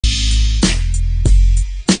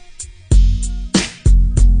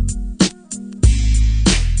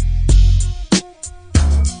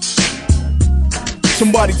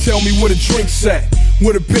Somebody tell me where the drink's at,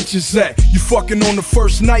 where the bitch is at. You fucking on the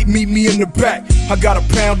first night, meet me in the back. I got a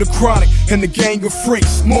pound of chronic and the gang of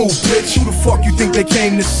freaks. Move, bitch, who the fuck you think they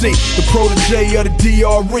came to see? The protege of the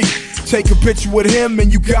DRE. Take a picture with him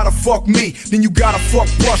and you gotta fuck me. Then you gotta fuck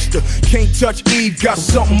Buster. Can't touch Eve, got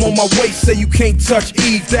something on my waist, say you can't touch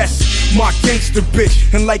Eve. That's my gangster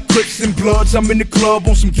bitch. And like Crips and Bloods, I'm in the club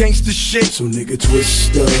on some gangster shit. So nigga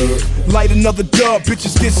twist up, light another dub.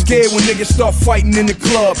 Bitches get scared when niggas start fighting in the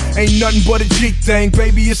club. Ain't nothing but a G thing,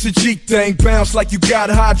 baby, it's a G thing. Bounce like you got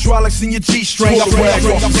hydraulics in your G-string. Pull the rag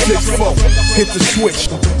off the 6-4, hit the switch.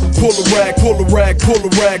 Pull the rag, pull the rag, pull the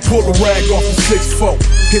rag, pull the rag off the 6-4,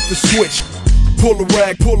 hit the switch. Pull the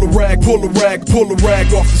rag, pull the rag, pull the rag, pull the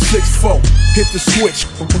rag off the 6-4, hit the switch.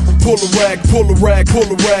 Pull the rag, pull the rag, pull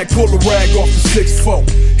the rag, pull the rag off the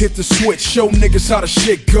 6-4, hit the switch. Show niggas how the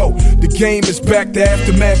shit go. The game is back, the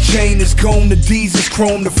aftermath chain is gone. The D's is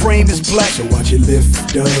chrome, the frame is black. So watch it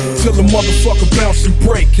lift up till the motherfucker bounce and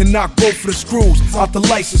break and knock both of the screws out the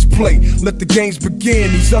license plate. Let the games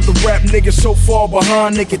begin. These other rap niggas so far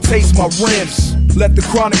behind they can taste my rims. Let the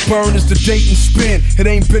chronic burn as the date and spin. It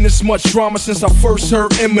ain't been this much drama since I first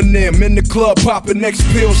heard Eminem. In the club popping next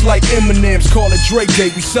pills like M&M's. Call it Drake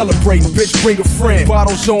Day, we celebrating, bitch bring a friend.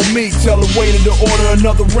 Bottles on me, tell the waiter to order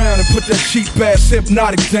another round and put that cheap ass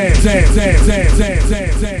hypnotic down.